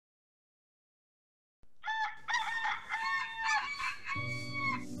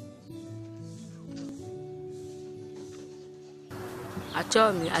I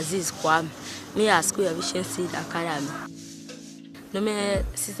told me Aziz Kwam, me a school efficiency academy. No me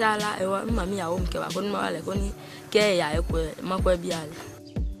Sisala, I want mammy a home care, I couldn't like only gay, I could Makwabial.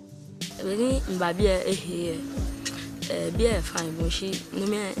 Baby, a here, be a fine mushy, no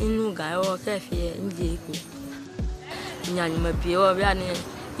me in guy or cafe in the Yan may be over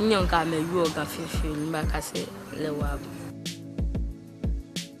in young game, you are got 15 back as a lewab.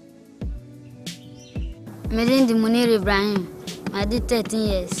 Melinda Munir Ibrahim, I did 13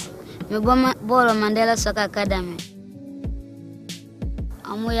 years. My ball of Mandela Soccer Academy.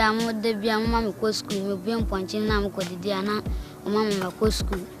 I'm where I'm with the young mamma co school, will be pointing now with Diana or Mamma co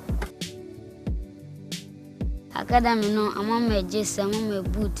school. Academy no, I'm on my dress, I'm on my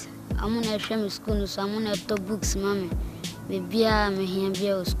boot. I'm on a shame school, so I'm on a top books, mamma. Maybe I'm here, be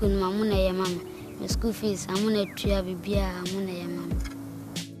a school, Mamma, mamma. My school fees, I'm on a tree, I'll be a mamma.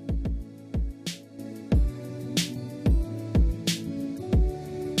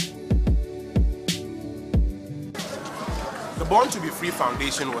 The Born to be Free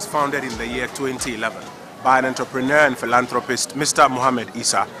Foundation was founded in the year 2011 by an entrepreneur and philanthropist, Mr. Mohammed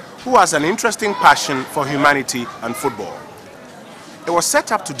Isa, who has an interesting passion for humanity and football. It was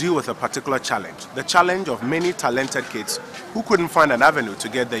set up to deal with a particular challenge, the challenge of many talented kids who couldn't find an avenue to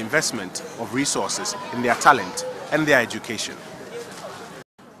get the investment of resources in their talent and their education.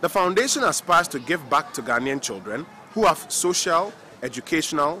 The foundation aspires to give back to Ghanaian children who have social,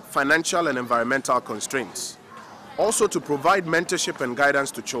 educational, financial and environmental constraints. Also to provide mentorship and guidance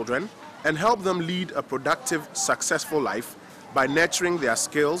to children and help them lead a productive, successful life by nurturing their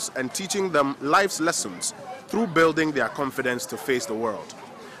skills and teaching them life's lessons through building their confidence to face the world.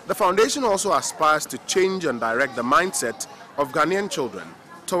 The foundation also aspires to change and direct the mindset of Ghanaian children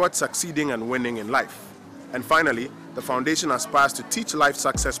towards succeeding and winning in life. And finally, the foundation aspires to teach life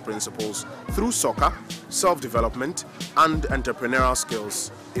success principles through soccer, self-development, and entrepreneurial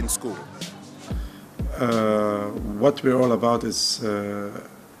skills in school. What we're all about is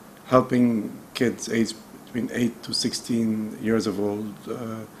helping kids aged between 8 to 16 years of old,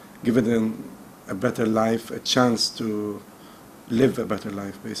 giving them a better life, a chance to live a better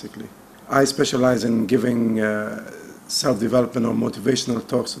life, basically. I specialize in giving self-development or motivational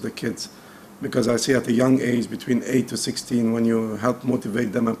talks to the kids because I see at a young age, between 8 to 16, when you help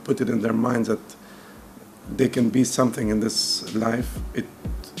motivate them and put it in their minds that they can be something in this life, it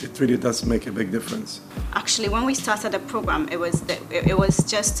really does make a big difference. Actually, when we started the program, it was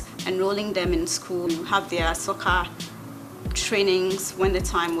just enrolling them in school, have their soccer trainings when the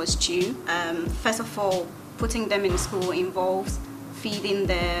time was due. First of all, putting them in school involves feeding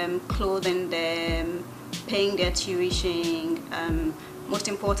them, clothing them, paying their tuition, most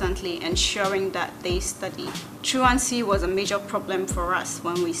importantly, ensuring that they study. Truancy was a major problem for us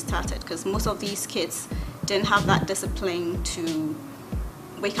when we started because most of these kids didn't have that discipline to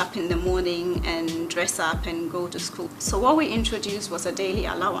wake up in the morning and dress up and go to school. So what we introduced was a daily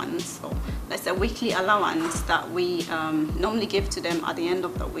allowance, or that's a weekly allowance that we normally give to them at the end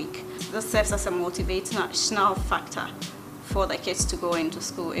of the week. This serves as a motivational factor for the kids to go into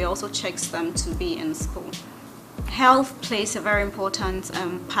school. It also checks them to be in school. Health plays a very important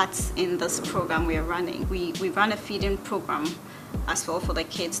part in this program we are running. We run a feeding program as well for the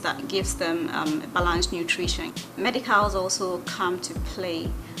kids that gives them balanced nutrition. Medicals also come to play.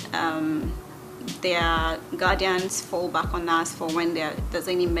 Their guardians fall back on us for when there's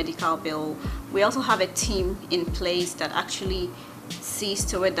any medical bill. We also have a team in place that actually sees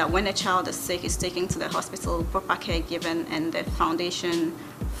to it that when a child is sick, is taken to the hospital, proper care given, and the foundation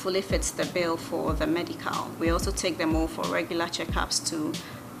fully fits the bill for the medical. We also take them all for regular checkups to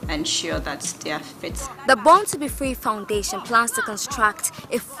ensure that they are fit. The Born to be Free Foundation plans to construct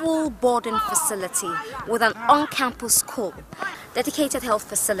a full boarding facility with an on-campus school, dedicated health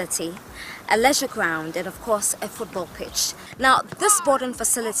facility, a leisure ground, and of course a football pitch. Now, this boarding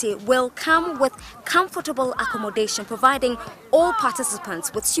facility will come with comfortable accommodation, providing all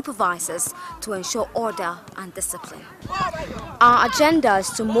participants with supervisors to ensure order and discipline. Our agenda is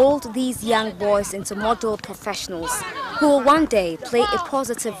to mold these young boys into model professionals who will one day play a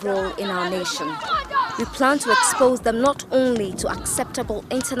positive role in our nation. We plan to expose them not only to acceptable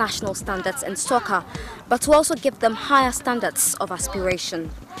international standards in soccer, but to also give them higher standards of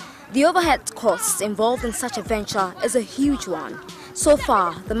aspiration. The overhead costs involved in such a venture is a huge one. So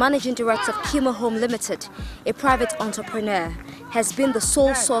far, the managing director of Kimo Home Limited, a private entrepreneur, has been the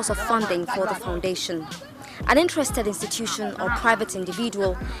sole source of funding for the foundation. An interested institution or private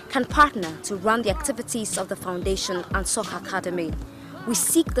individual can partner to run the activities of the foundation and soccer academy. we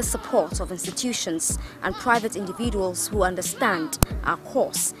seek the support of institutions and private individuals who understand our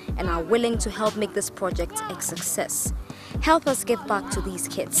cause and are willing to help make this project a success. Help us give back to these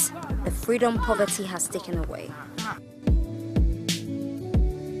kids the freedom poverty has taken away.